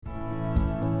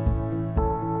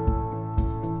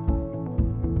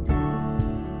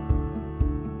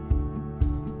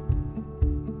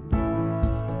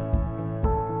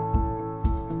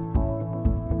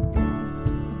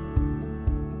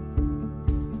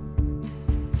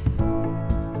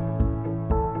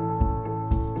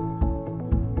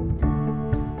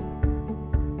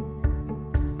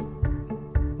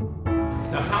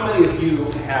many of you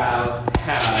have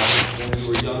had, when you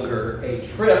were younger, a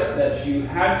trip that you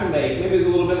had to make? Maybe it was a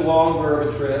little bit longer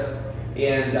of a trip,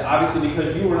 and obviously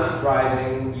because you were not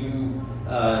driving, you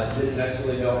didn't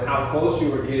necessarily know how close you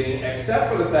were getting,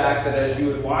 except for the fact that as you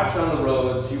would watch on the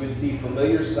roads, you would see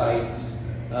familiar sights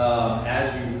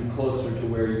as you grew closer to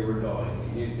where you were going.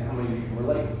 How many of you can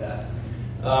relate with that?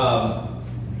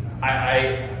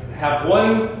 I have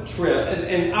one trip,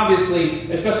 and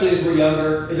obviously, especially as we're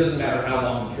younger, it doesn't matter how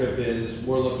long the trip is.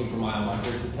 We're looking for mile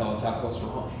markers to tell us how close we're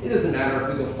home. It doesn't matter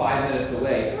if we go 5 minutes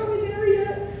away. Are we there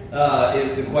yet?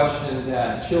 Is the question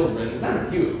that children,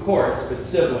 not you of course, but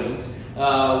siblings,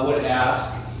 would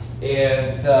ask.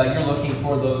 And you're looking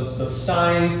for those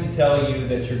signs to tell you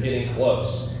that you're getting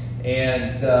close.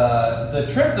 And the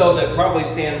trip, though, that probably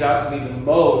stands out to me the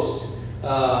most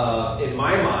in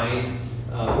my mind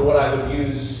for what I would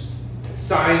use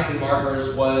signs and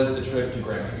markers was the trip to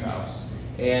Grandma's house.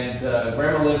 And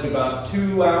Grandma lived about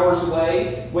 2 hours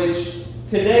away, which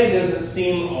today doesn't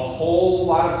seem a whole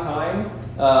lot of time.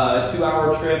 A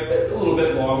 2-hour trip, it's a little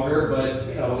bit longer, but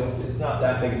you know, it's not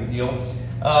that big of a deal.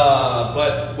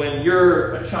 But when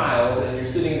you're a child and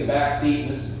you're sitting in the back seat, and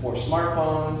this is before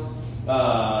smartphones,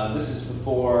 this is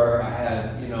before I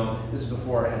had, this is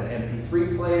before I had an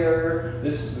MP3 player.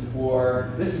 This is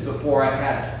before I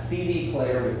had a CD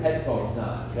player with headphones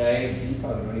on. Okay, you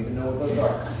probably don't even know what those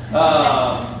are.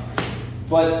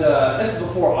 But this is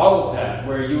before all of that,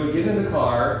 where you would get in the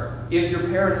car. If your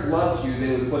parents loved you,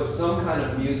 they would put some kind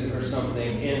of music or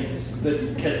something in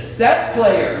the cassette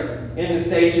player in the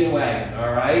station wagon.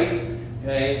 All right,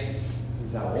 okay. This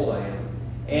is how old I am.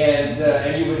 And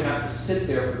you would have to sit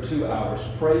there for 2 hours,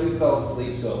 pray you fell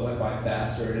asleep so it went by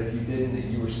faster, and if you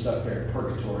didn't, you were stuck there in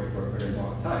purgatory for a very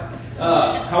long time.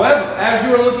 However, as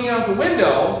you were looking out the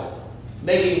window,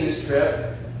 making this trip,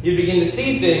 you begin to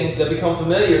see things that become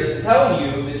familiar to tell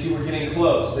you that you were getting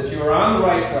close, that you were on the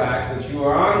right track, that you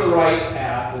were on the right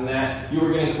path, and that you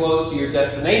were getting close to your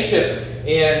destination.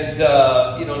 And,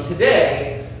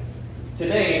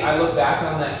 Today, I look back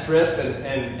on that trip,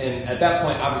 and at that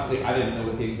point, obviously, I didn't know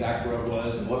what the exact road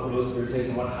was, and what roads we were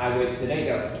taking, what highway. Today,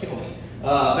 God would kill me.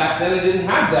 Back then, I didn't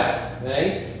have that.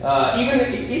 Okay?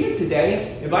 Even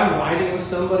today, if I'm riding with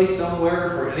somebody somewhere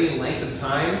for any length of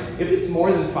time, if it's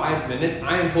more than 5 minutes,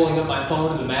 I am pulling up my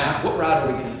phone and the map. What route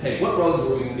are we going to take? What roads are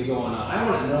we going to be going on? I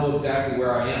want to know exactly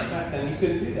where I am. Back then, you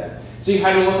couldn't do that. So you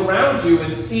had to look around you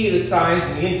and see the signs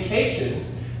and the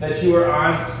indications that you were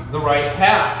on the right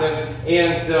path. And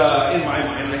in my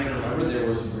mind, I can remember there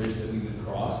was a bridge that we would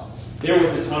cross. There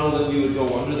was a tunnel that we would go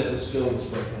under that was filled with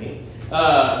spray paint.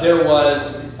 There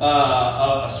was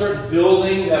a certain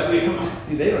building that we...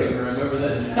 See, they don't even remember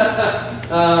this. There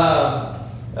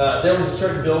was a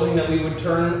certain building that we would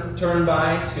turn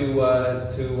by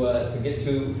to get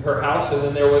to her house. And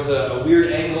then there was a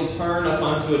weird angled turn up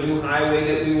onto a new highway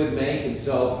that we would make. And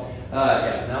so,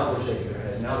 now they're shaking their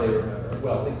head. Now they remember.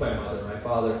 Well, at least my mother, my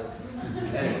father.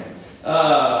 Anyway.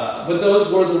 But those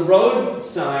were the road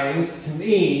signs to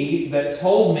me that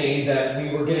told me that we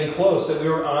were getting close, that we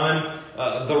were on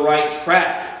the right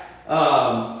track.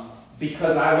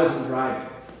 Because I wasn't driving.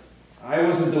 I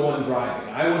wasn't the one driving.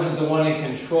 I wasn't the one in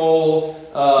control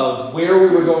of where we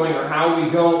were going or how we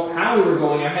were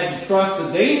going. I had to trust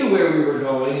that they knew where we were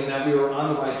going and that we were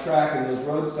on the right track, and those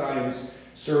road signs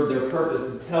served their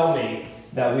purpose to tell me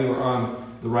that we were on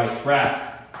the right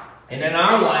track. And in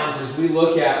our lives, as we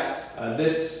look at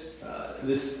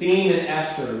this theme in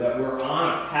Esther, that we're on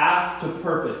a path to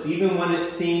purpose, even when it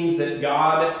seems that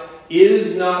God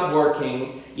is not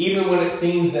working, even when it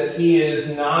seems that He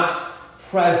is not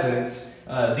present,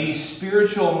 these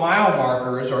spiritual mile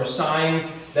markers are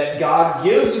signs that God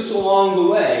gives us along the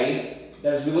way.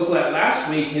 As we looked at last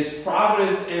week, His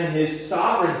providence and His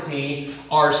sovereignty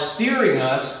are steering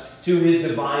us to His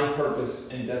divine purpose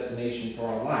and destination for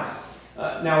our lives.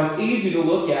 Now, it's easy to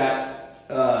look at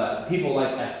people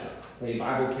like Esther,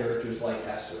 Bible characters like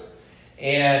Esther,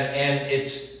 and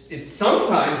it's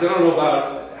sometimes, I don't know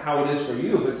about how it is for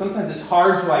you, but sometimes it's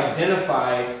hard to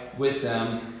identify with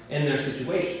them in their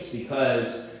situations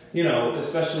because,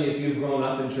 especially if you've grown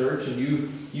up in church and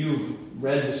you've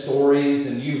read the stories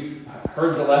and you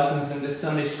heard the lessons in this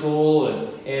Sunday school,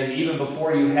 and even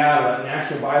before you had an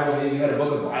actual Bible, maybe you had a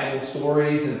book of Bible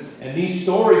stories, and these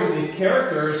stories and these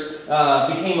characters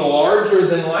became larger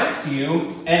than life to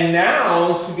you, and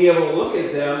now to be able to look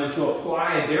at them and to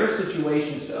apply their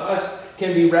situations to us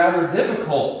can be rather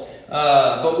difficult.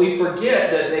 But we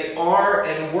forget that they are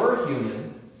and were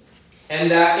human, and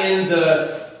that in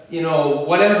the,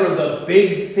 whatever the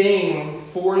big thing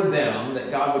for them that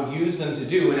God would use them to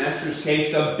do. In Esther's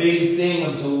case, a big thing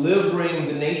of delivering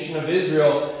the nation of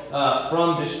Israel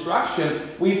from destruction.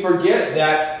 We forget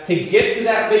that to get to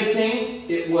that big thing,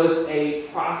 it was a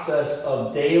process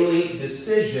of daily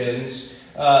decisions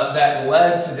that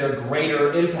led to their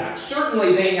greater impact.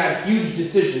 Certainly, they had huge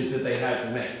decisions that they had to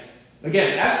make.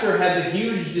 Again, Esther had the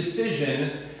huge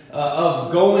decision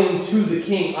of going to the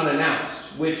king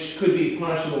unannounced, which could be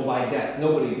punishable by death.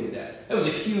 Nobody did that. That was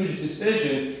a huge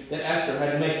decision that Esther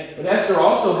had to make. But Esther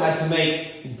also had to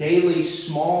make daily,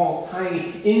 small,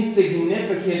 tiny,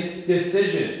 insignificant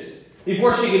decisions.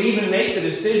 Before she could even make the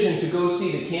decision to go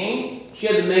see the king, she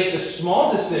had to make the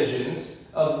small decisions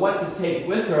of what to take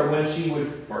with her when she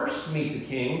would first meet the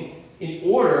king in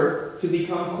order to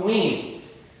become queen.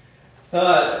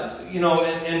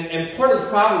 And part of the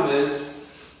problem is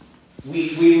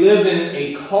we live in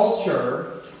a culture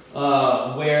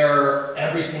where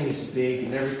everything is big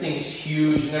and everything is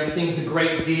huge and everything's a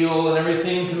great deal and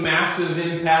everything's a massive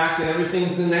impact and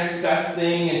everything's the next best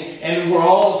thing and we're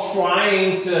all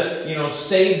trying to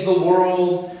save the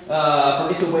world,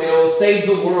 forget the whales, save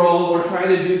the world. We're trying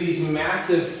to do these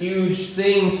massive, huge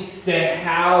things to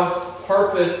have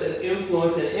purpose and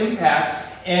influence and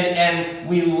impact, and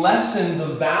we lessen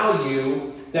the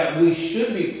value that we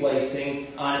should be placing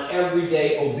on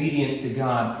everyday obedience to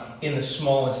God in the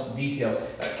smallest details.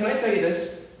 Can I tell you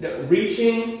this? That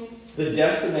reaching the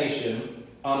destination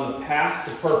on the path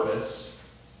to purpose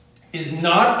is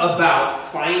not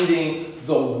about finding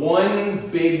the one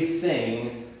big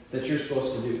thing that you're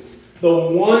supposed to do. The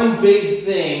one big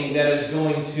thing that is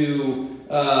going to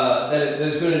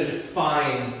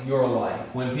define your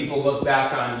life. When people look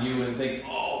back on you and think,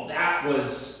 "Oh, that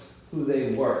was who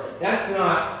they were." That's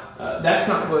not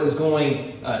what is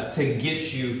going to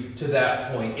get you to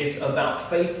that point. It's about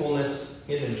faithfulness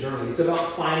in the journey. It's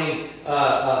about finding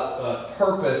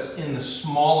purpose in the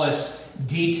smallest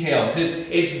details.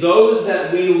 It's those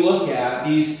that we look at,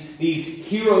 these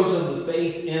heroes of the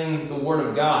faith in the Word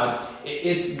of God.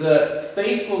 It's the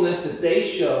faithfulness that they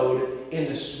showed in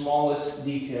the smallest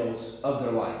details of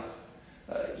their life.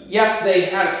 Yes, they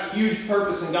had a huge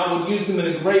purpose and God would use them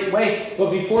in a great way,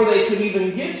 but before they could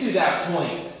even get to that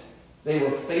point, they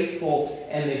were faithful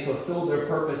and they fulfilled their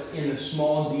purpose in the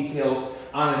small details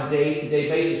on a day-to-day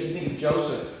basis. You think of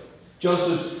Joseph.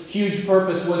 Joseph's huge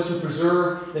purpose was to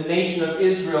preserve the nation of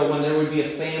Israel when there would be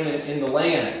a famine in the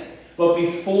land. But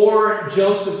before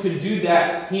Joseph could do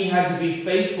that, he had to be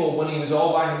faithful when he was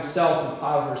all by himself in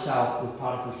Potiphar's house with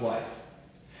Potiphar's wife.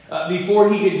 Before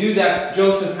he could do that,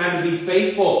 Joseph had to be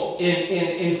faithful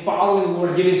in following the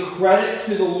Lord, giving credit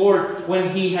to the Lord when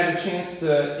he had a chance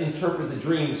to interpret the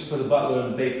dreams for the butler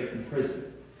and the baker in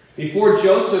prison. Before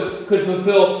Joseph could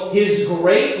fulfill his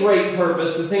great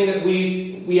purpose, the thing that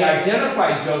we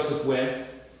identify Joseph with,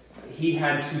 he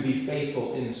had to be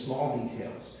faithful in the small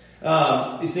details.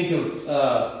 You think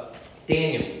of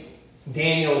Daniel.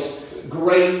 Daniel's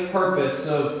great purpose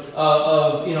of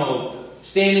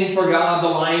standing for God, the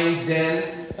lion's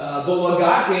den. But what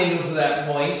got Daniel to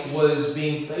that point was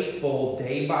being faithful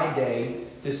day by day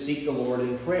to seek the Lord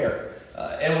in prayer.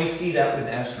 And we see that with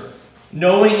Esther.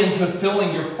 Knowing and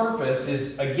fulfilling your purpose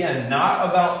is, again, not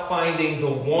about finding the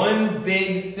one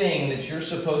big thing that you're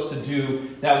supposed to do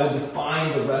that will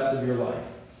define the rest of your life.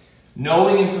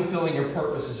 Knowing and fulfilling your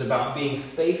purpose is about being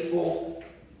faithful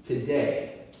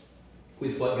today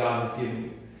with what God has given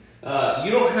you.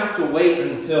 You don't have to wait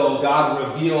until God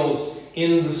reveals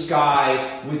in the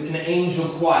sky with an angel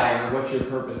choir what your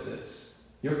purpose is.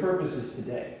 Your purpose is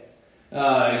today.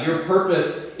 Your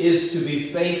purpose is to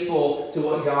be faithful to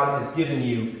what God has given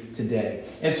you today.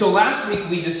 And so last week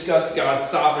we discussed God's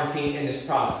sovereignty and His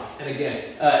providence. And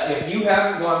again, if you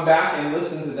haven't gone back and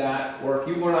listened to that, or if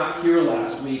you were not here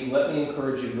last week, let me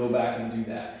encourage you to go back and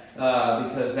do that.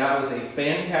 Because that was a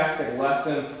fantastic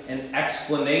lesson and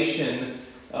explanation,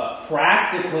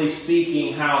 practically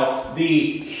speaking, how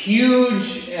the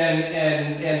huge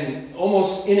and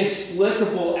almost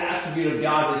inexplicable attribute of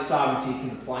God, His sovereignty,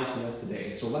 can apply to us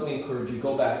today. So let me encourage you,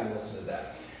 go back and listen to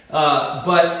that.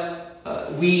 But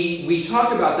we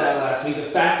talked about that last week,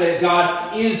 the fact that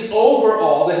God is over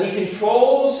all, that He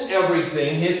controls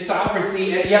everything, His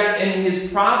sovereignty, and yet in His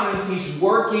providence, He's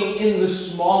working in the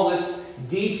smallest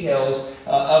details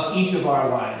of each of our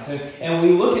lives. And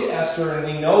we look at Esther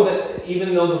and we know that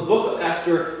even though the book of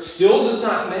Esther still does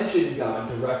not mention God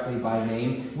directly by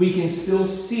name, we can still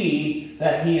see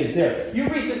that He is there. You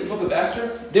read the book of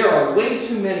Esther, there are way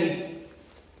too many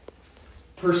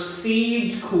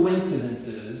perceived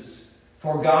coincidences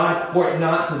for it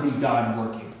not to be God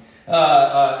working.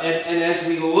 And as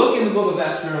we look in the book of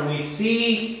Esther and we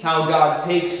see how God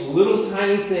takes little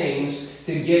tiny things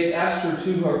to get Esther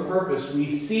to her purpose,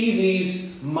 we see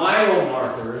these mile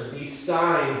markers, these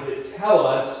signs that tell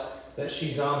us that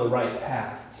she's on the right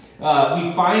path.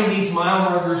 We find these mile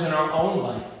markers in our own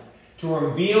life to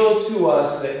reveal to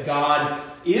us that God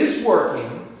is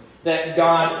working, that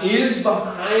God is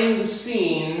behind the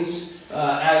scenes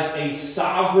as a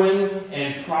sovereign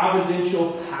and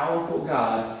providential, powerful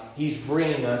God. He's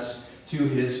bringing us to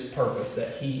His purpose,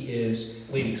 that He is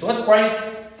leading. So let's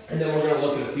pray, and then we're going to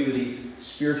look at a few of these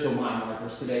spiritual mile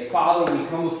markers today. Father, we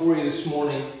come before you this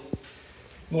morning.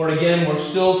 Lord, again, we're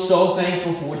still so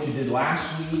thankful for what you did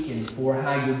last week and for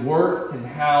how you worked and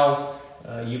how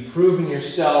you've proven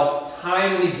yourself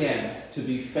time and again to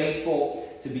be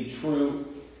faithful, to be true.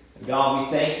 And God,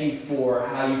 we thank you for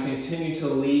how you continue to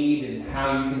lead and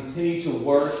how you continue to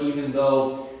work, even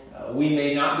though we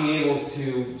may not be able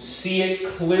to see it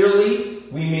clearly.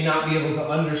 We may not be able to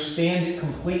understand it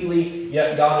completely.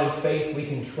 Yet, God, in faith, we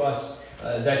can trust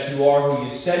that you are who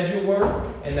you said you were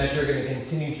and that you're going to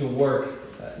continue to work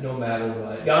no matter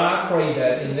what. God, I pray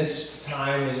that in this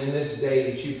time and in this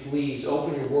day that you please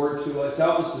open your word to us.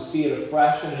 Help us to see it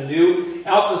afresh and anew.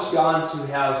 Help us, God, to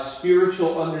have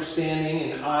spiritual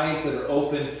understanding and eyes that are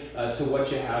open to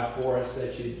what you have for us,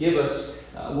 that you give us,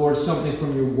 Lord, something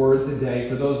from your word today.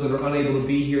 For those that are unable to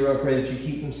be here, I pray that you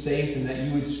keep them safe and that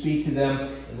you would speak to them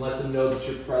and let them know that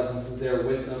your presence is there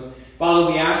with them.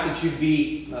 Father, we ask that you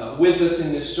be with us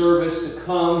in this service to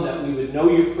come, that we would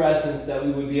know your presence, that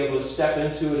we would be able to step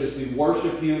into it as we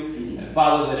worship you. And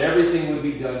Father, that everything would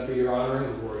be done for your honor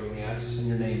and glory. We ask this in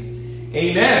your name.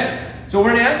 Amen. So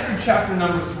we're in Esther chapter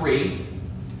number 3.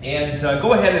 And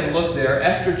go ahead and look there.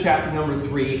 Esther chapter number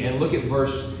 3 and look at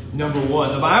verse number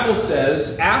 1. The Bible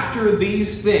says, after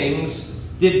these things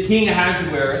did King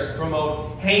Ahasuerus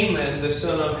promote Haman, the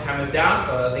son of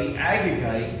Hammedatha, the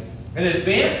Agagite, and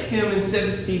advanced him and set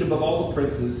his seat above all the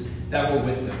princes that were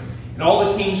with him. And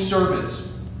all the king's servants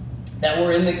that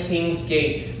were in the king's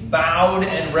gate bowed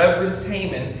and reverenced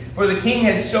Haman, for the king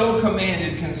had so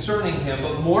commanded concerning him.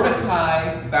 But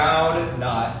Mordecai bowed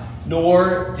not,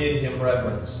 nor did him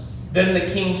reverence. Then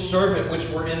the king's servant which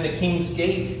were in the king's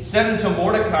gate said unto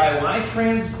Mordecai, why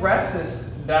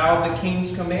transgressest thou the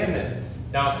king's commandment?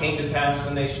 Now it came to pass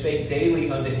when they spake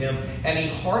daily unto him, and he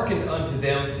hearkened unto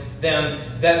them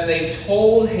that they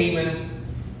told Haman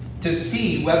to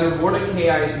see whether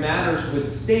Mordecai's matters would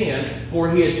stand, for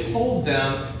he had told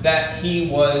them that he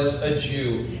was a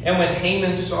Jew. And when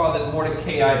Haman saw that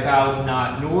Mordecai bowed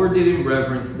not, nor did him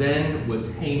reverence, then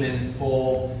was Haman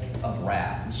full of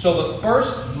wrath. So the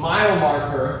first mile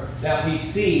marker that we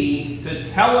see to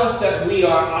tell us that we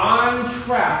are on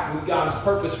track with God's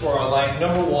purpose for our life,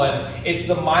 number one, it's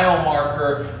the mile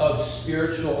marker of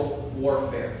spiritual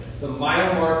warfare. The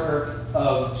mile marker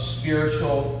of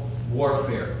spiritual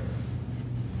warfare.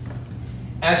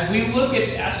 As we look at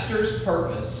Esther's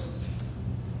purpose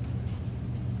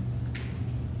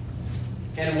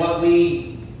and what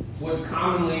we would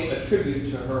commonly attribute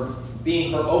to her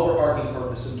being her overarching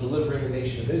purpose of delivering the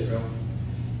nation of Israel,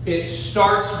 it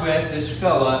starts with this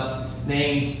fella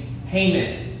named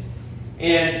Haman.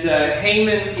 And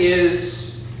Haman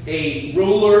is a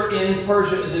ruler in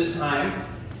Persia at this time,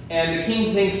 and the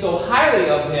king thinks so highly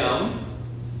of him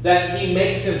that he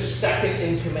makes him second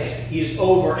in command. He is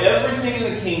over everything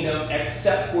in the kingdom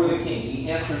except for the king. He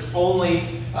answers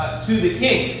only to the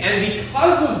king. And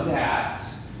because of that,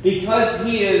 because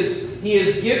he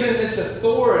is given this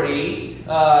authority,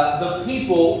 the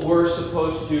people were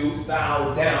supposed to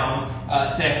bow down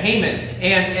to Haman.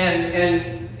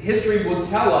 And history will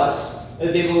tell us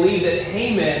that they believe that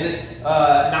Haman,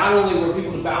 not only were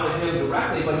people to bow to him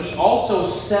directly, but he also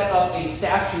set up a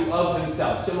statue of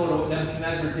himself, similar to what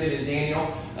Nebuchadnezzar did in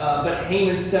Daniel. But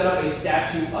Haman set up a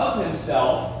statue of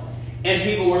himself, and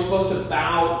people were supposed to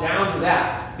bow down to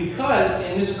that. Because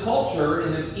in this culture,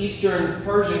 in this Eastern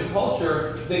Persian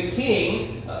culture, the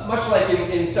king, much like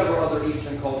in several other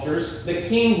Eastern cultures, the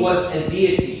king was a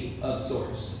deity of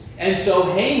sorts. And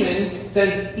so Haman,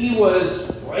 since he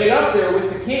was right up there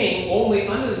with the king, only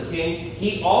under the king,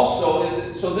 he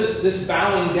also, so this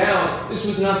bowing down, this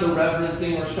was not the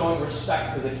reverencing or showing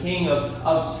respect to the king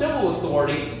of civil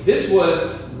authority. This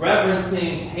was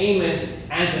reverencing Haman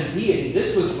as a deity.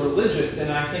 This was religious,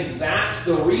 and I think that's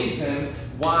the reason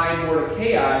why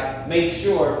Mordecai made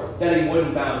sure that he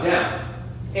wouldn't bow down.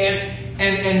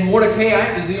 And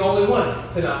Mordecai is the only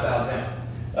one to not bow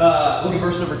down. Look at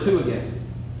verse number 2 again.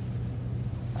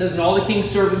 It says, and all the king's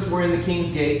servants were in the king's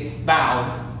gate,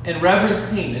 bowed, and reverenced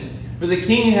Haman, For the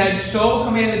king had so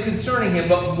commanded concerning him,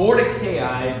 but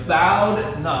Mordecai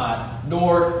bowed not,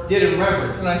 nor did in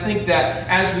reverence. And I think that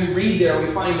as we read there,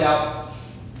 we find out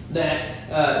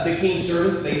that the king's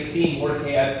servants, they see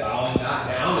Mordecai bowing not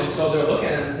down, and so they're looking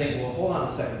at him and think, well, hold on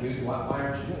a second, dude, why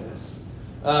aren't you doing this?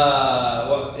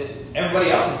 Everybody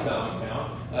else is bowing down.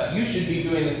 You should be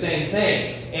doing the same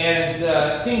thing. And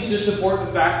it seems to support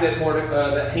the fact that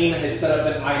that Haman had set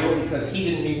up an idol because he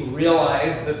didn't even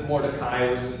realize that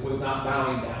Mordecai was not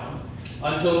bowing down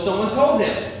until someone told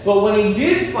him. But when he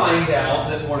did find out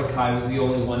that Mordecai was the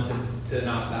only one to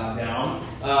not bow down,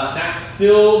 that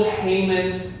filled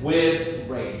Haman with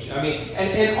rage. I mean,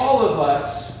 and all of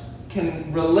us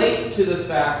can relate to the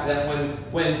fact that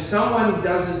when someone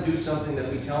doesn't do something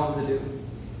that we tell them to do,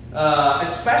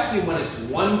 especially when it's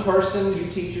one person, you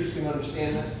teachers can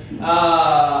understand this,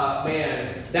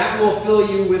 man, that will fill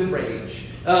you with rage.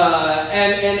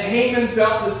 And Haman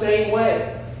felt the same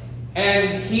way.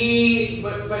 And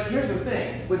but here's the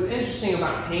thing. What's interesting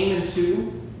about Haman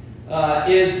too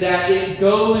is that it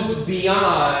goes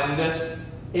beyond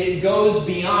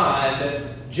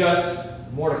just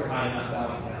Mordecai not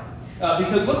bowing down.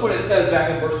 Because look what it says back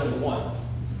in verse number 1.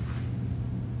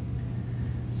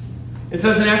 It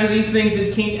says, and after these things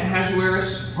did King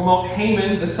Ahasuerus promote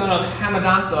Haman, the son of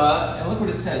Hammedatha, and look what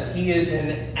it says, he is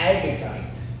an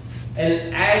Agagite.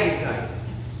 An Agagite.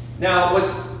 Now,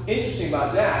 what's interesting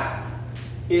about that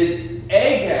is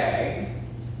Agag,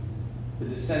 the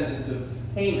descendant of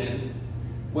Haman,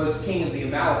 was king of the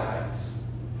Amalekites.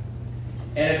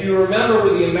 And if you remember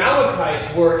where the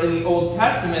Amalekites were in the Old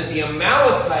Testament, the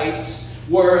Amalekites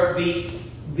were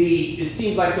it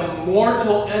seemed like the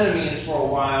mortal enemies for a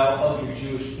while of your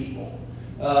Jewish people.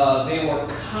 They were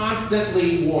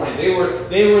constantly warring. They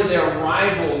were their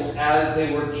rivals as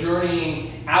they were journeying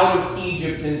out of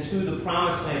Egypt into the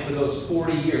Promised Land for those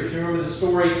 40 years. You remember the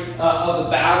story of the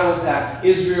battle that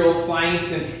Israel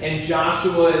fights, and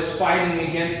Joshua is fighting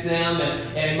against them,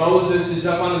 and Moses is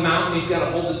up on the mountain. He's got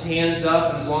to hold his hands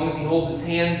up, and as long as he holds his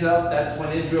hands up, that's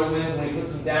when Israel wins. When he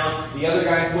puts them down, the other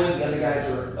guys win. The other guys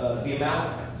are the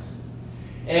Amalekites.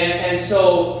 And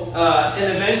so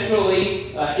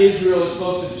eventually Israel is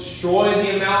supposed to destroy the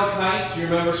Amalekites. You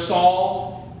remember Saul?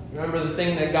 Remember the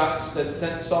thing that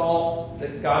sent Saul,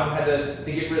 that God had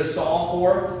to get rid of Saul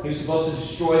for? He was supposed to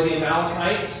destroy the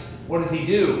Amalekites. What does he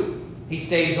do? He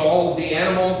saves all of the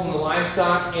animals and the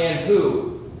livestock, and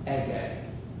who? Agag,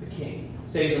 the king.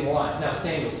 Saves them alive. Now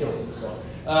Samuel kills him.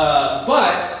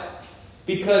 But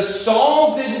because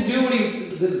Saul didn't do what he was...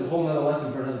 This is a whole other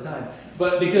lesson for another time.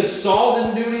 But because Saul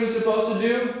didn't do what he was supposed to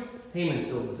do, Haman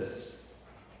still exists.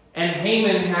 And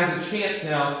Haman has a chance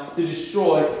now to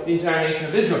destroy the entire nation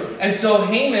of Israel. And so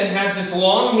Haman has this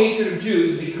long hatred of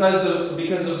Jews because of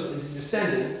his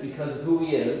descendants, because of who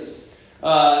he is.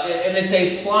 And it's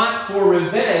a plot for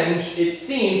revenge, it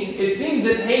seems. It seems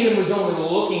that Haman was only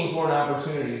looking for an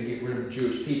opportunity to get rid of the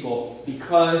Jewish people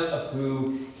because of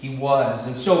who he was.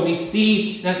 And so we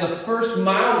see that the first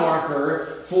mile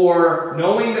marker for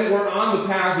knowing that we're on the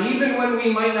path, even when we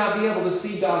might not be able to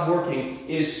see God working,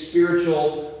 is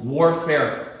spiritual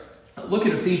warfare. Look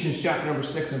at Ephesians chapter number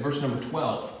 6 and verse number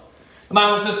 12. The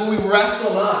Bible says, for we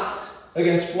wrestle not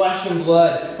against flesh and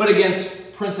blood, but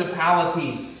against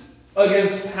principalities,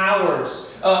 against powers,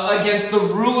 against the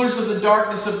rulers of the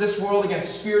darkness of this world,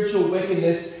 against spiritual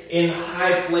wickedness in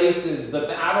high places. The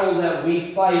battle that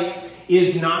we fight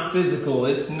is not physical.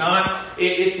 It's not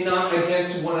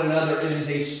against one another. It is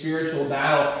a spiritual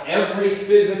battle. Every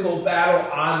physical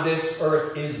battle on this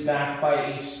earth is backed by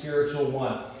a spiritual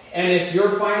one. And if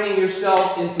you're finding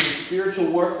yourself in some spiritual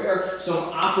warfare, some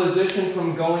opposition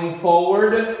from going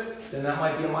forward, then that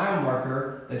might be a mile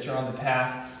marker that you're on the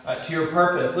path to your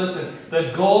purpose. Listen,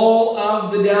 the goal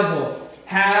of the devil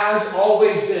has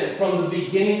always been, from the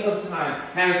beginning of time,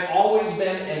 has always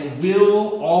been and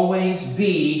will always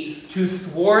be to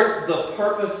thwart the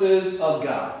purposes of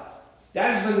God.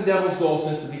 That has been the devil's goal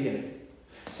since the beginning.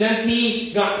 Since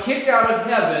he got kicked out of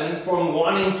heaven from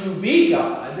wanting to be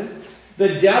God,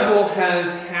 the devil has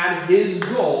had his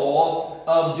goal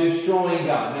of destroying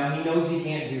God. Now, he knows he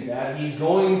can't do that. He's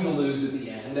going to lose at the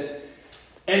end.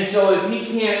 And so if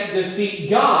he can't defeat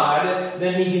God,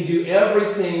 then he can do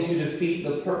everything to defeat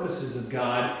the purposes of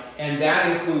God. And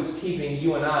that includes keeping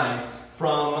you and I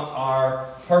from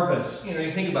our purpose.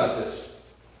 You think about this.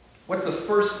 What's the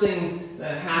first thing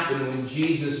that happened when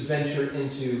Jesus ventured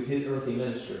into his earthly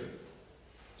ministry?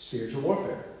 Spiritual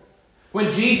warfare. When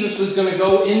Jesus was going to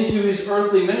go into his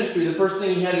earthly ministry, the first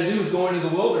thing he had to do was go into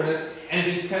the wilderness and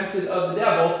be tempted of the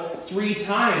devil 3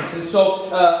 times. And so,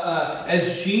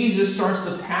 as Jesus starts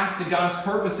the path to God's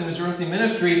purpose in his earthly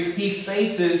ministry, he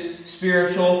faces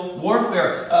spiritual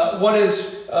warfare. What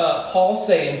does Paul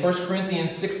say in 1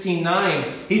 Corinthians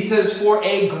 16:9? He says, "For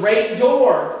a great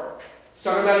door," he's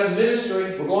talking about his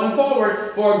ministry, we're going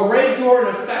forward, "for a great door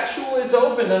and effectual is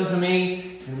opened unto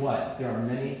me." And what? There are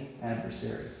many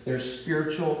adversaries. There's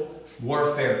spiritual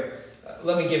warfare.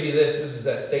 Let me give you this. This is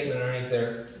that statement underneath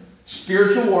there.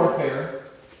 Spiritual warfare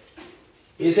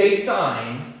is a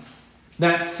sign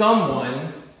that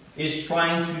someone is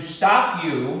trying to stop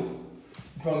you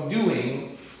from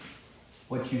doing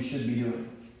what you should be doing.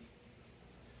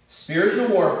 Spiritual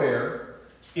warfare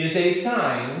is a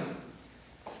sign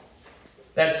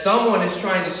that someone is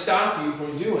trying to stop you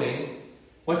from doing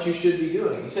what you should be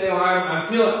doing. You say, "Oh, I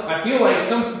feel like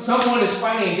someone is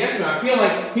fighting against me. I feel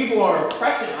like people are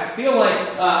oppressing. I feel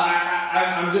like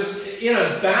I'm just in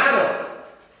a battle."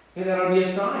 And that'll be a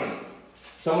sign.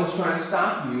 Someone's trying to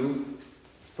stop you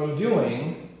from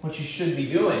doing what you should be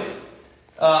doing.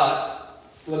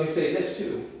 Let me say this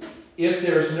too. If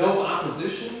there's no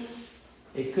opposition,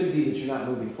 it could be that you're not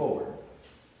moving forward.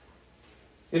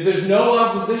 If there's no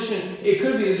opposition, it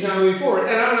could be that you're not moving forward.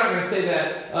 And I'm not going to say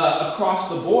that across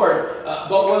the board,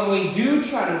 but when we do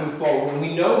try to move forward, when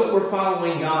we know that we're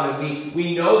following God, and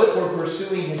we know that we're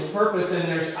pursuing his purpose, and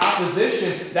there's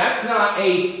opposition, that's not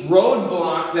a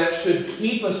roadblock that should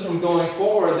keep us from going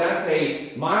forward. That's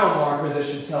a mile marker that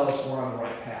should tell us we're on the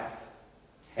right path.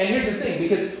 And here's the thing,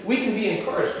 because we can be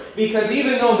encouraged, because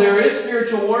even though there is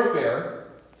spiritual warfare,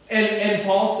 and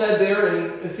Paul said there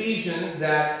in Ephesians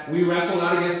that we wrestle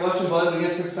not against flesh and blood, but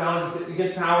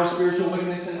against powers, spiritual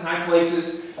wickedness in high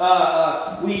places.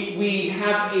 We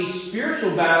have a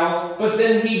spiritual battle, but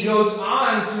then he goes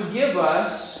on to give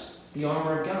us the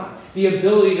armor of God, the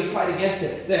ability to fight against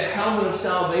it, the helmet of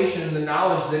salvation and the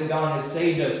knowledge that God has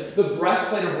saved us, the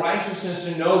breastplate of righteousness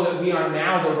to know that we are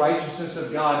now the righteousness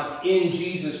of God in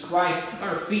Jesus Christ,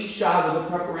 our feet shod with the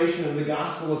preparation of the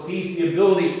gospel of peace, the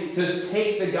ability to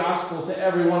take the gospel to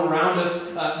everyone around us,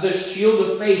 the shield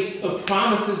of faith, the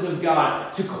promises of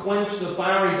God, to quench the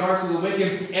fiery darts of the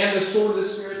wicked, and the sword of the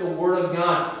Spirit, the word of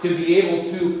God, to be able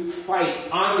to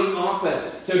fight on the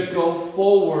offense, to go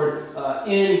forward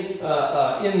in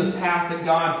the path that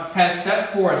God has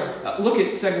set for us. Look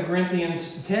at 2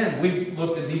 Corinthians 10. We've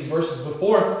looked at these verses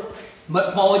before.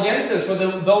 But Paul again says, "For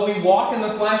though we walk in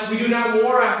the flesh, we do not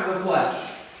war after the flesh."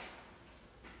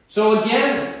 So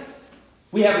again,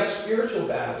 we have a spiritual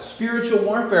battle, spiritual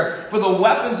warfare. "For the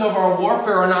weapons of our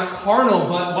warfare are not carnal,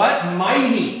 but" what?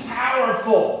 "Mighty,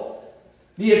 powerful."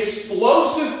 The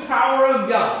explosive power of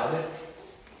God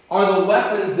are the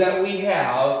weapons that we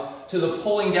have to the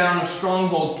pulling down of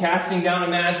strongholds, casting down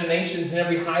imaginations and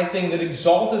every high thing that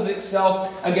exalteth itself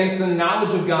against the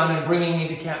knowledge of God, and bringing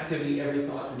into captivity every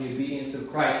thought to the obedience of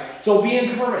Christ. So be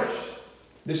encouraged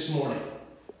this morning.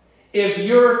 If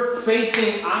you're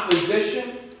facing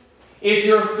opposition, if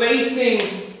you're facing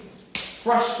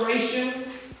frustration,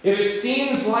 if it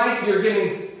seems like you're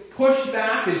getting pushed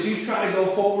back as you try to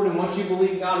go forward in what you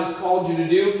believe God has called you to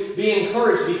do, be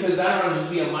encouraged, because that ought to just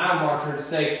be a mile marker to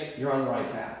say you're on the right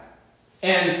path.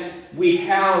 And we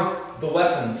have the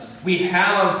weapons. We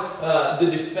have the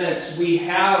defense. We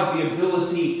have the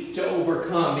ability to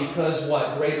overcome, because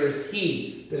what? Greater is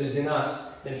he that is in us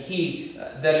than he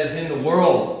that is in the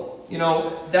world. You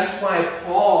know, that's why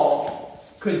Paul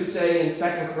could say in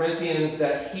 2 Corinthians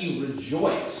that he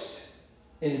rejoiced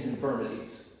in his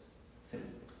infirmities.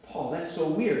 Paul, that's so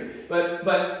weird.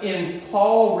 But in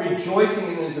Paul rejoicing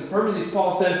in his infirmities,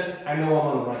 Paul said, "I know I'm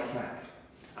on the right track.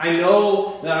 I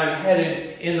know that I'm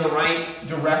headed in the right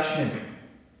direction."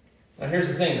 Now here's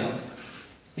the thing though.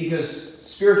 Because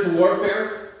spiritual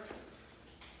warfare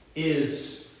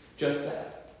is just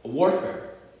that. A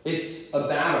warfare. It's a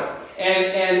battle.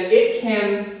 And it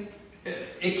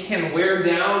can wear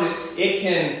down, it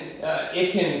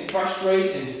can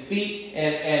frustrate and defeat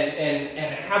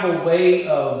and have a way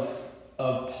of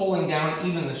pulling down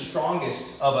even the strongest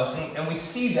of us. And we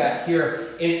see that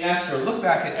here in Esther. Look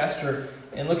back at Esther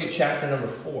and look at chapter number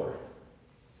 4.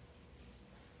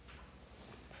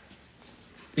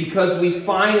 Because we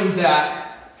find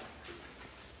that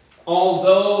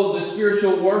although the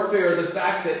spiritual warfare, the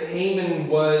fact that Haman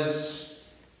was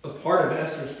a part of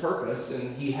Esther's purpose,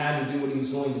 and he had to do what he was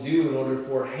going to do in order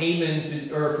for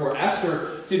for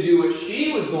Esther to do what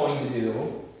she was going to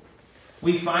do,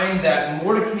 we find that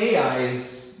Mordecai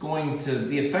is going to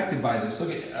be affected by this.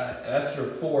 Look at Esther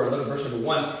 4, look at verse number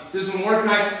 1. It says, "When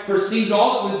Mordecai perceived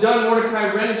all that was done,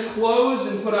 Mordecai rent his clothes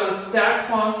and put on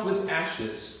sackcloth with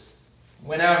ashes,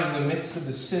 went out in the midst of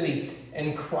the city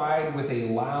and cried with a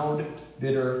loud,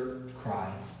 bitter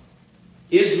cry.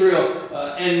 Israel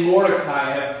and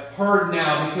Mordecai have heard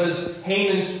now, because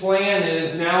Haman's plan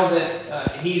is now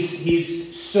that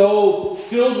he's so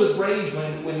filled with rage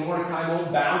when Mordecai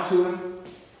won't bow to him.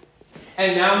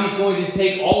 And now he's going to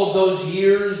take all of those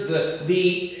years,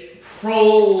 the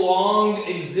prolonged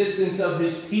existence of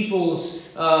his people's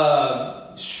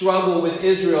struggle with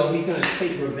Israel, he's going to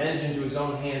take revenge into his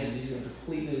own hands, and he's going to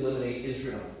completely eliminate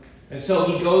Israel. And so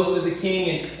he goes to the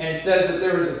king and says that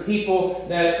there is a people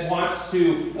that wants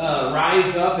to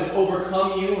rise up and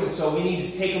overcome you, and so we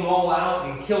need to take them all out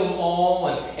and kill them all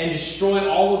and destroy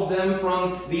all of them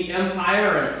from the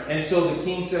empire. And so the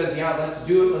king says, yeah, let's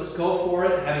do it, let's go for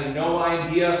it, having no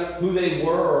idea who they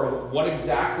were or what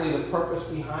exactly the purpose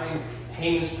behind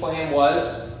Haman's plan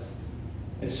was.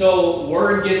 And so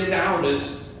word gets out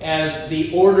as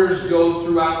the orders go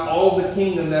throughout all the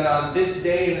kingdom that on this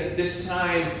day and at this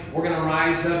time we're going to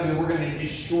rise up and we're going to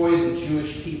destroy the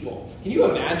Jewish people. Can you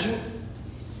imagine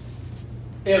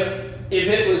if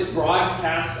it was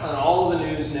broadcast on all of the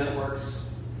news networks,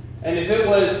 and if it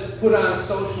was put on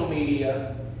social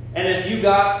media, and if you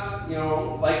got,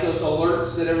 like those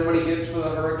alerts that everybody gets for the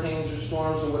hurricanes or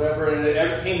storms or whatever, and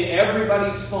it came to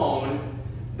everybody's phone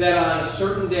that on a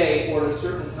certain day or at a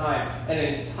certain time, an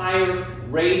entire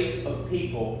race of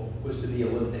people was to be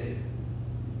eliminated.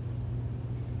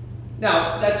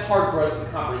 Now, that's hard for us to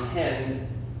comprehend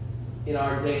in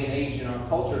our day and age, in our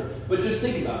culture, but just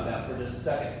think about that for just a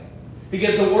second.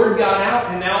 Because the word got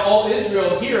out, and now all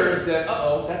Israel hears that,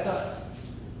 uh-oh, that's us.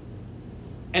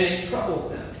 And it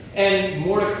troubles them. And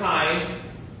Mordecai,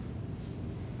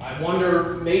 I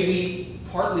wonder, maybe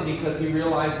partly because he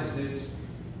realizes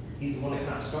he's the one that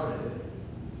kind of started it.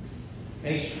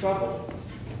 And he's troubled.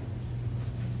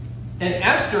 And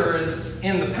Esther is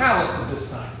in the palace at this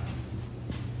time.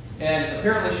 And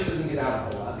apparently she doesn't get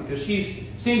out a whole lot because she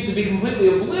seems to be completely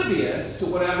oblivious to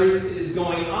whatever is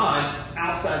going on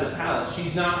outside the palace.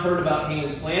 She's not heard about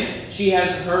Haman's plan. She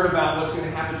hasn't heard about what's going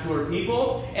to happen to her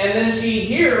people. And then she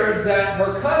hears that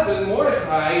her cousin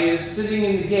Mordecai is sitting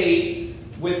in the gate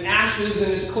with ashes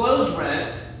and his clothes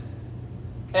rent.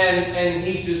 And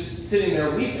he's just sitting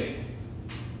there weeping.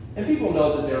 And people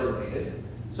know that they're related.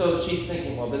 So she's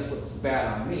thinking, well, this looks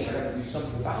bad on me. I got to do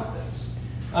something about this.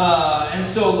 And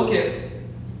so look at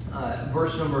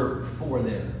verse number 4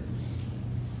 there.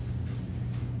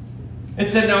 It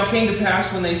said, now it came to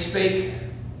pass when they spake,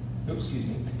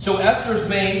 so Esther's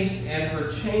maids and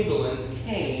her chamberlains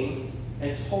came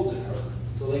and told it her.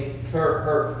 So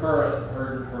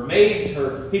her maids,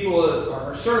 her people,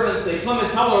 her servants, they come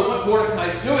and tell her what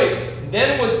Mordecai's doing.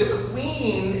 Then was the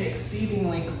queen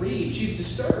exceedingly grieved. She's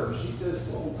disturbed. She says,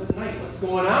 well, good night, what's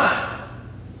going on?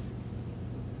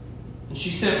 And she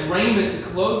sent raiment to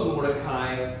clothe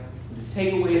Mordecai, and to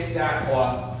take away his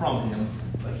sackcloth from him,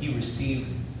 but he received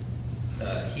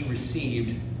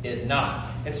it not.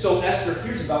 And so Esther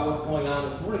hears about what's going on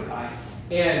with Mordecai,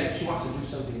 and she wants to do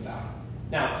something about it.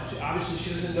 Now, obviously she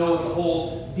doesn't know what the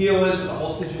whole deal is, what the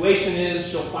whole situation is.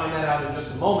 She'll find that out in just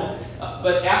a moment.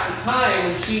 But at the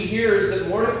time when she hears that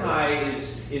Mordecai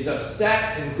is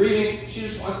upset and grieving, she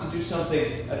just wants to do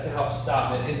something to help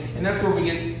stop it. And that's where we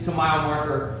get to mile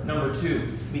marker number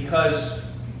 2. Because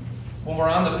when we're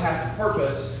on the path to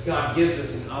purpose, God gives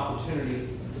us an opportunity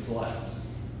to bless.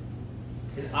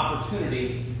 An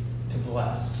opportunity to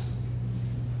bless.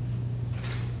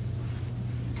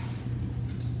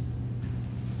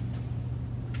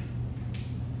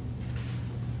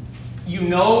 You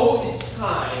know it's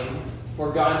time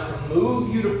for God to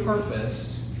move you to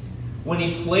purpose when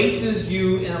He places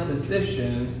you in a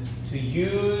position to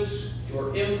use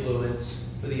your influence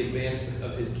for the advancement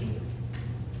of His kingdom.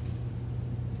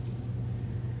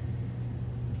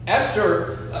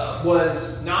 Esther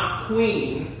was not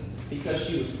queen because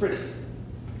she was pretty.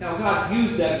 Now, God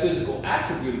used that physical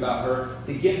attribute about her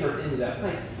to get her into that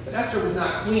place. But Esther was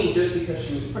not queen just because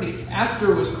she was pretty.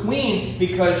 Esther was queen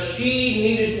because she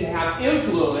needed to have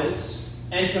influence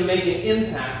and to make an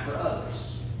impact for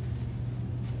others.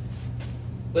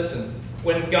 Listen,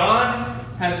 when God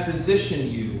has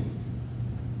positioned you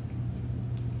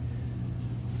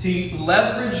to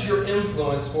leverage your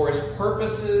influence for His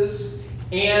purposes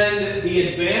and the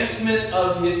advancement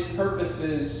of His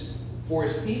purposes for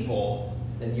His people,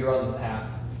 then you're on the path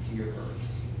to your purpose.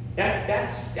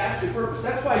 That's your purpose.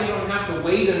 That's why you don't have to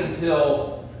wait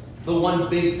until the one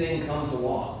big thing comes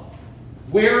along.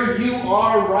 Where you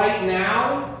are right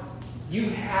now, you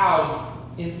have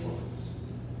influence.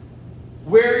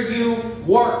 Where you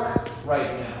work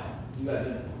right now, you have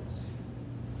influence.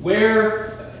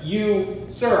 Where you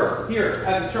serve here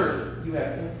at the church, you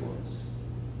have influence.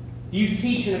 If you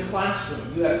teach in a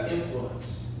classroom, you have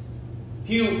influence.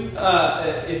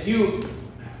 If you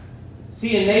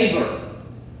see a neighbor,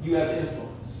 you have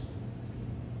influence.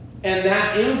 And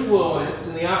that influence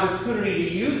and the opportunity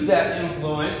to use that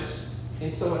influence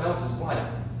in someone else's life,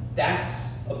 that's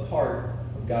a part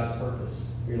of God's purpose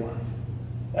for your life.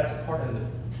 That's a part of it.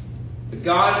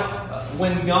 But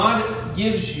when God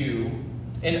gives you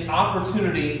an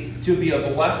opportunity to be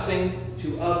a blessing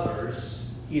to others,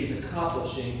 He is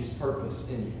accomplishing His purpose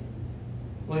in you.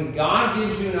 When God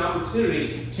gives you an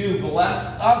opportunity to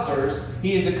bless others,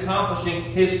 He is accomplishing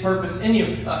His purpose in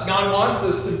you. God wants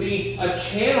us to be a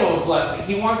channel of blessing.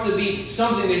 He wants to be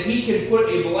something that He can put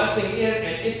a blessing in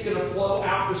and it's going to flow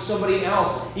out to somebody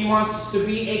else. He wants us to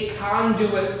be a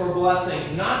conduit for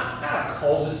blessings, not a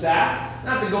cul-de-sac,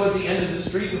 not to go at the end of the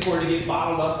street before to get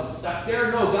bottled up and stuck there.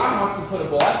 No, God wants to put a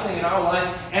blessing in our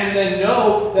life and then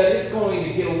know that it's going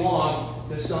to get along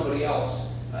to somebody else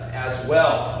as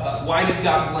well. Why did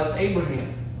God bless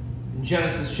Abraham? In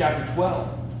Genesis chapter 12.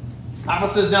 The Bible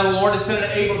says, "Now the Lord has said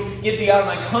unto Abram, Get thee out of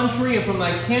thy country, and from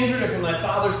thy kindred, and from thy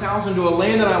father's house, into a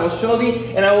land that I will show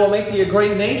thee, and I will make thee a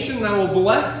great nation, and I will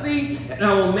bless thee, and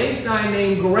I will make thy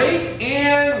name great,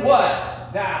 and"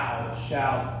 what? "Thou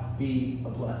shalt be a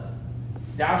blessing."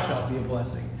 Thou shalt be a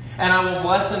blessing. "And I will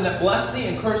bless him that bless thee,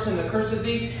 and curse him that curseth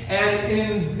thee, and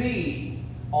in thee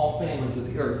all families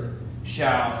of the earth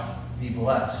shall be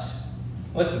blessed."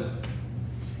 Listen,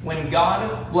 when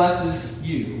God blesses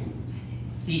you,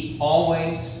 He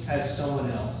always has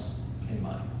someone else in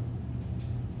mind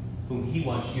whom He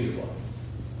wants you to bless.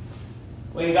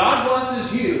 When God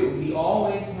blesses you, He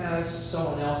always has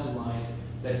someone else in mind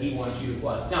that He wants you to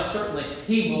bless. Now, certainly,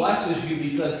 He blesses you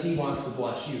because He wants to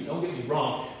bless you. Don't get me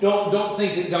wrong. Don't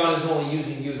think that God is only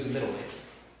using you as a middleman.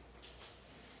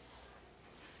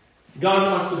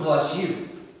 God wants to bless you.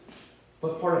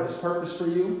 But part of His purpose for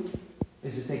you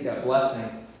is to take that blessing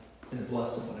and to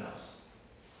bless someone else.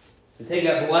 To take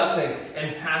that blessing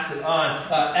and pass it on.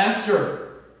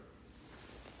 Esther,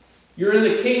 you're in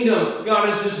the kingdom. God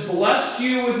has just blessed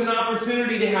you with an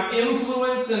opportunity to have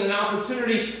influence and an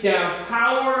opportunity to have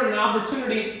power and an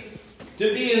opportunity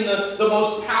to be in the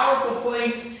most powerful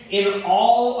place in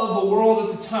all of the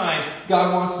world at the time.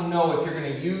 God wants to know if you're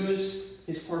going to use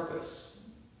His purpose.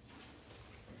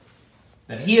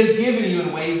 That He has given you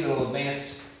in ways that will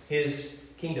advance His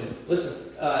kingdom.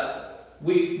 Listen,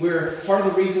 we're part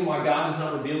of the reason why God does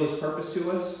not reveal His purpose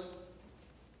to us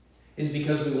is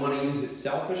because we want to use it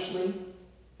selfishly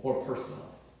or personally.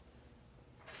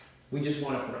 We just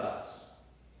want it for us.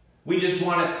 We just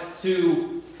want it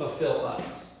to fulfill us.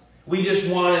 We just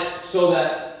want it so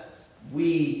that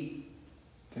we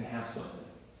can have something.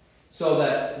 So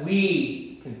that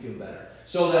we can feel better.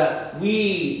 So that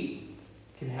we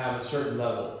can have a certain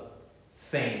level,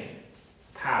 fame,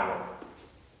 power,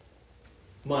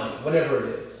 money, whatever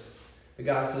it is. But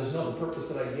God says, no, the purpose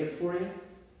that I give for you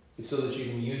is so that you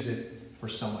can use it for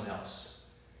someone else.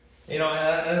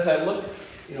 As I look,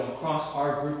 across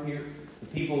our group here, the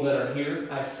people that are here,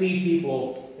 I see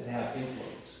people that have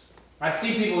influence. I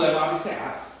see people that obviously,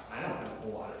 I don't have a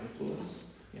whole lot of influence.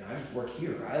 I just work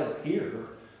here, I live here,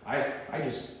 I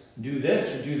just do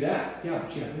this or do that. Yeah,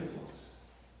 but you have influence.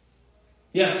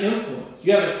 You have influence.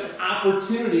 You have an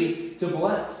opportunity to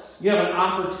bless. You have an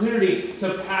opportunity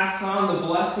to pass on the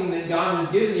blessing that God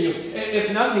has given you.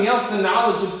 If nothing else, the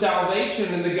knowledge of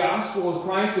salvation and the gospel of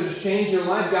Christ that has changed your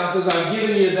life, God says, I've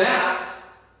given you that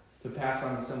to pass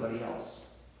on to somebody else.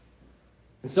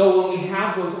 And so when we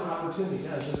have those opportunities,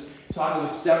 I was just talking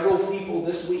with several people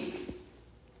this week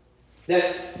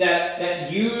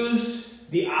that used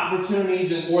the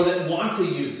opportunities or that want to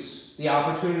use the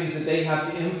opportunities that they have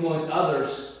to influence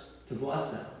others to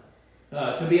bless them,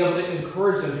 to be able to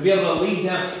encourage them, to be able to lead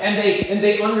them, and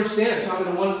they understand. Talking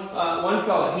to one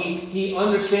fellow, he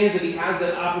understands that he has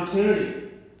that opportunity,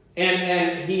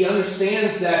 and he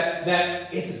understands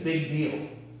that it's a big deal,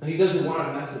 and he doesn't want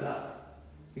to mess it up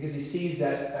because he sees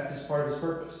that that's just part of his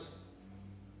purpose.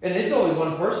 And it's only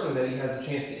one person that he has a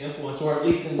chance to influence, or at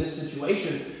least in this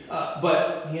situation,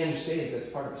 but he understands that's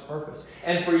part of his purpose.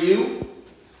 And for you,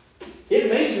 it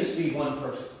may just be one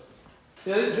person.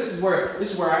 This is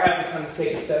where I have to kind of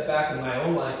take a step back in my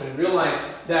own life and realize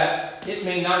that it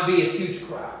may not be a huge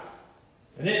crowd.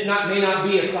 And it may not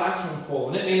be a classroom full.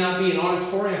 And it may not be an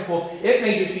auditorium full. It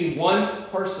may just be one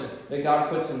person that God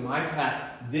puts in my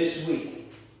path this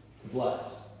week to bless.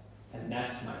 And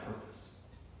that's my purpose.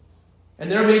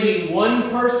 And there may be one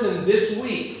person this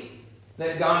week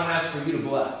that God has for you to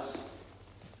bless,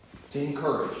 to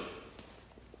encourage,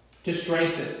 to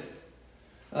strengthen,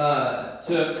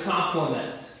 to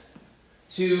compliment,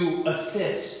 to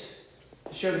assist,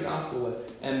 to share the gospel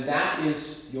with. And that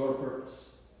is your purpose.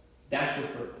 That's your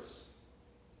purpose.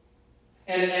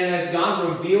 And as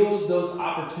God reveals those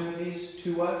opportunities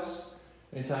to us,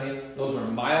 I tell you, those are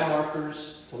mile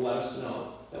markers to let us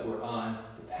know that we're on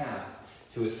the path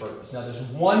to His purpose. Now, there's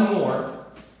one more,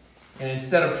 and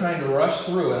instead of trying to rush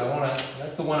through it,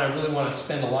 that's the one I really want to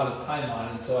spend a lot of time on,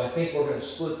 and so I think we're going to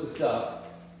split this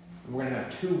up. We're going to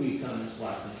have 2 weeks on this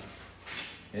lesson.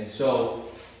 And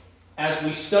so, as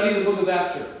we study the book of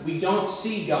Esther, we don't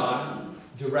see God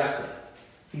directly.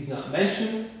 He's not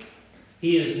mentioned.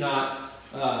 He is not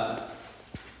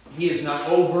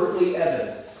overtly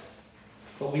evident.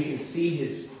 But we can see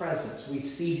His presence. We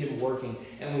see Him working.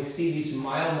 And we see these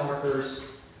mile markers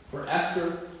for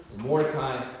Esther and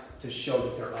Mordecai to show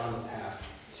that they're on the path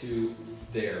to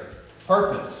their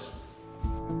purpose.